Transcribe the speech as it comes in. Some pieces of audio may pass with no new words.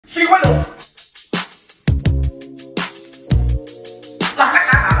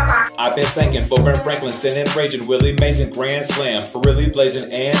I've been sinking, full burn Franklin, sinning, raging, Willie Mays and Grand Slam, for really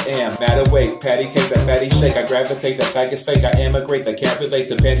blazing and am, mad awake, patty cake, that fatty shake, I gravitate, that faggot's fake, I am a great, that can't relate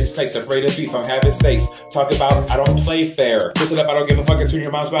to pansy snakes, afraid of beef, I'm having steaks, talk about, I don't play fair, listen up, I don't give a fuck, and turn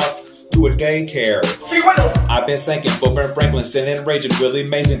your mom's mouth to a daycare. I've been sinking, full burn Franklin, sinning, raging, Willie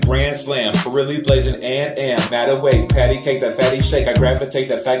Mays and Grand Slam, for really blazing and am, mad awake, patty cake, that fatty shake, I gravitate,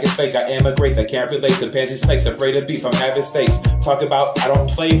 that faggot's fake, I am a great, that can't relate to pansy snakes, afraid of beef, I'm having steaks, talk about, I don't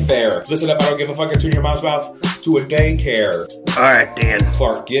play fair, listen up, I don't give a fuck, and turn your mom's mouth to a daycare. Alright, Dan.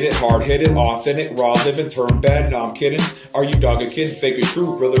 Clark, get it, hard, hit it, authentic, raw, living, turn bad, no I'm kidding, are you dog a kid, fake or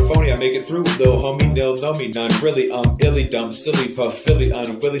true, real or phony, I make it through, little homie, nil, know me, none, really, illy, dumb, silly, puff, Philly,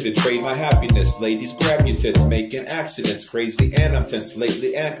 unwilling to trade my happiness, ladies, grab your tits, making accidents, crazy, and I'm tense,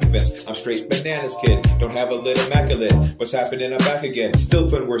 lately, and convinced, I'm straight bananas, kid, don't have a lid immaculate, what's happening, I'm back again, still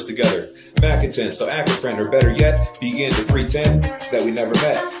putting words together, back in 10, so act a friend, or better yet, begin to pretend that we never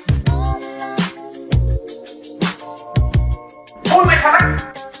met.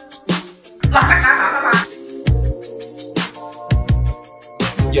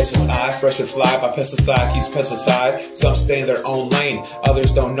 Yes, it's I, fresh and fly, my pesticide keeps pesticide. Some stay in their own lane,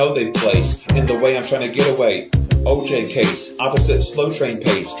 others don't know they place. In the way I'm trying to get away. OJ case, opposite slow train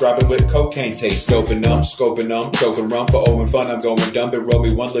pace, driving with cocaine taste, scoping them, choking rum for old and fun. I'm going dumb, but roll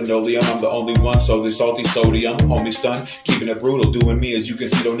me one linoleum. I'm the only one, so this salty sodium, homie stun, keeping it brutal, doing me as you can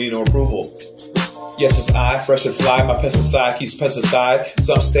see, don't need no approval. Yes, it's I, fresh and fly, my pesticide keeps pesticide.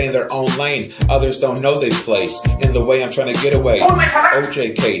 Some stay in their own lane, others don't know they place. In the way I'm trying to get away.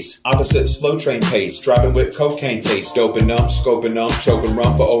 OJ case, opposite slow train pace, driving with cocaine taste, scoping them, choking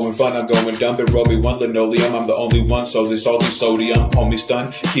rum for old and fun. I'm going dumb, but roll me one linoleum. I'm the only one, so this salty sodium, homie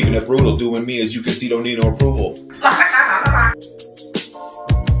stun, keeping it brutal, doing me as you can see, don't need no approval.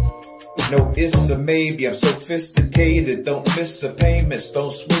 No ifs or maybe, I'm sophisticated. Don't miss the payments,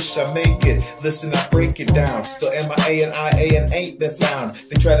 don't swish, I make it. Listen, I break it down. Still MIA and IA and ain't been found.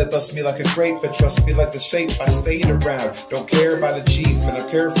 They try to bust me like a grape, but trust me like the shape I stayed around. Don't care about the chief, and I'm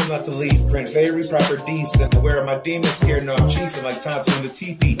careful not to leave. Print very proper, decent. Aware of my demons, scared, no I'm chiefing like Tonto in the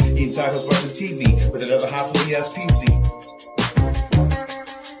teepee. Eating tacos, watching TV with another half of the SPC.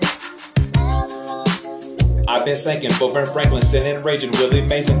 I've been sinking, full burn Franklin, sinning, raging, Willie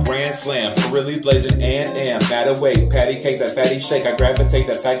Mays and Grand Slam, for really blazing and am, mad awake, patty cake, that fatty shake, I gravitate,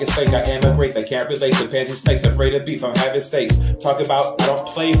 that faggot's fake, I am a great, that can't relate to pansy snakes, afraid of beef, I'm having steaks, talk about, I don't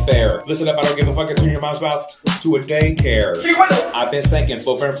play fair, listen up, I don't give a fuck, and turn your mom's mouth to a daycare. I've been sinking,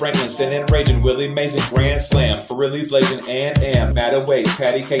 full burn Franklin, sinning, raging, Willie Mays and Grand Slam, for really blazing and am, mad awake,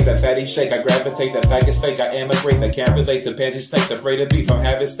 patty cake, that fatty shake, I gravitate, that faggot's fake, I am a great, that can't relate to pansy snakes, afraid of beef, I'm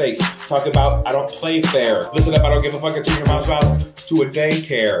having steaks, talk about, I don't play fair, listen up, I don't give a fuck, and turn your mom's mouth to a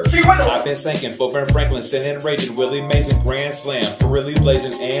daycare. I've been sinking, full burn Franklin, sinning, raging, Willie Mays and Grand Slam, for really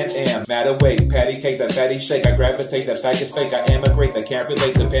blazing and am, mad awake, patty cake, that fatty shake, I gravitate, that faggot's fake, I am a great, that can't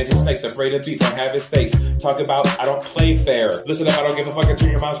relate to pansy snakes, afraid of beef, I'm having steaks, talk about, I don't play fair, listen up, I don't give a fuck, and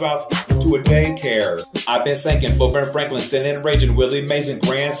turn your mom's mouth to a daycare. I've been sinking, full burn Franklin, sinning, raging, Willie Mays and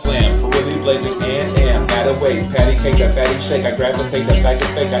Grand Slam, for really blazing and am, mad awake, patty cake, that fatty shake, I gravitate, that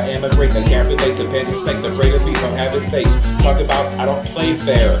faggot's fake, I am a great, that can't relate to pansy snakes, afraid of beef, I'm having steaks, talk about, I don't play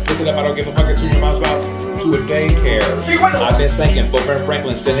fair, listen up, I don't give a fuck, and turn your mom's mouth to a daycare. I've been sinking, full burn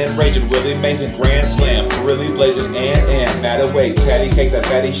Franklin, sinning, raging, Willie Mays and Grand Slam, for really blazing and am, mad awake, patty cake, that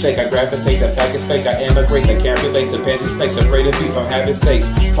fatty shake, I gravitate, that faggot's fake, I am a great, that can't relate to pansy snakes, afraid of beef, I'm having steaks,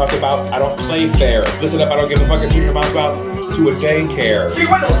 talk about, I don't play fair, listen up, I don't give a fuck, and turn your mom's mouth to a daycare.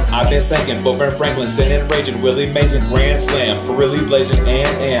 I've been sinking, full burn Franklin, sinning, raging, Willie Mays and Grand Slam, for really blazing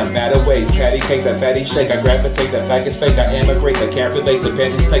and am, mad awake, patty cake, that fatty shake, I gravitate, that faggot's fake, I am a great, that can't relate to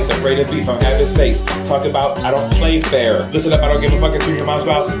pansy snakes, afraid of beef, I'm having steaks, talk about, I don't play fair, listen up, I don't give a fuck, and turn your mom's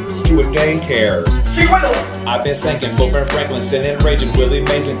mouth to a daycare. I've been sinking, full burn Franklin, sinning, raging, Willie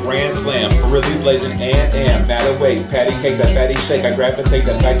Mays and Grand Slam, for really blazing and am, mad awake, patty cake, that fatty shake, I gravitate,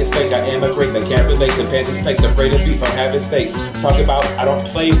 that faggot's fake, I am a great, that can't relate to pansy snakes, afraid of beef, I'm having steaks, talk about, I don't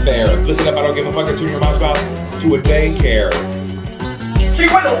play fair, listen up, I don't give a fuck, and turn your mom's mouth to a daycare.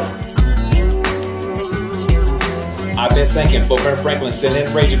 I've been sinking, full burn Franklin,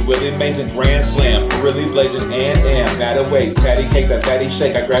 sinning, raging, Willie Mays and Grand Slam, for really blazing and am, mad awake, patty cake, that fatty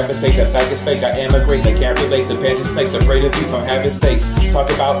shake, I gravitate, that faggot's fake, I am a great, that can't relate to pansy snakes, afraid of beef, I'm having steaks, talk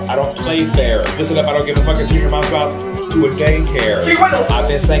about, I don't play fair, listen up, I don't give a fuck, and turn your mom's mouth to a daycare. I've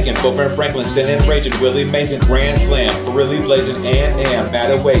been sinking, full burn Franklin, sinning, raging, Willie Mays and Grand Slam, for really blazing and am, mad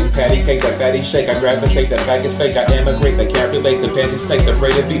awake, patty cake, that fatty shake, I gravitate, that faggot's fake, I am a great, that can't relate to pansy snakes,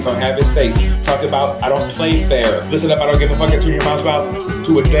 afraid of beef, I'm having steaks, talk about, I don't play fair, listen up, I don't give a fuck, and turn your mom's mouth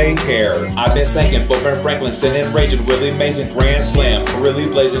to a daycare. I've been sinking, flipping Franklin, sinning, raging, Willie Mason, grand slam, really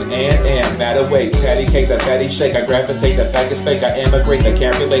blazing and am mad awake. Patty cake, that fatty shake, I gravitate, that fact is fake, I emigrate, that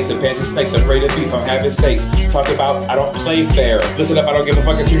can't relate to pansy snakes, afraid of beef, I'm having steaks. Talk about, I don't play fair. Listen up, I don't give a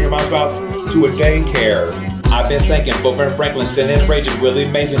fuck, I tune your mom's mouth to a daycare. I've been sinking, flipping Franklin, sinning, raging, Willie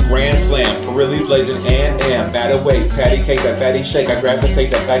Mason, grand slam, really blazing and am mad awake. Patty cake, that fatty shake, I gravitate,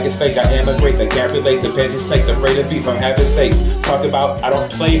 that fact is fake, I emigrate, that can't relate to pansy snakes, afraid of beef, I'm having steaks. Talk about, I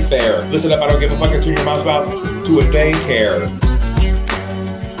don't play fair. Listen up, I don't give a fuck, I tune your mom's mouth to a daycare.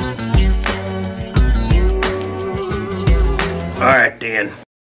 Alright, Dan.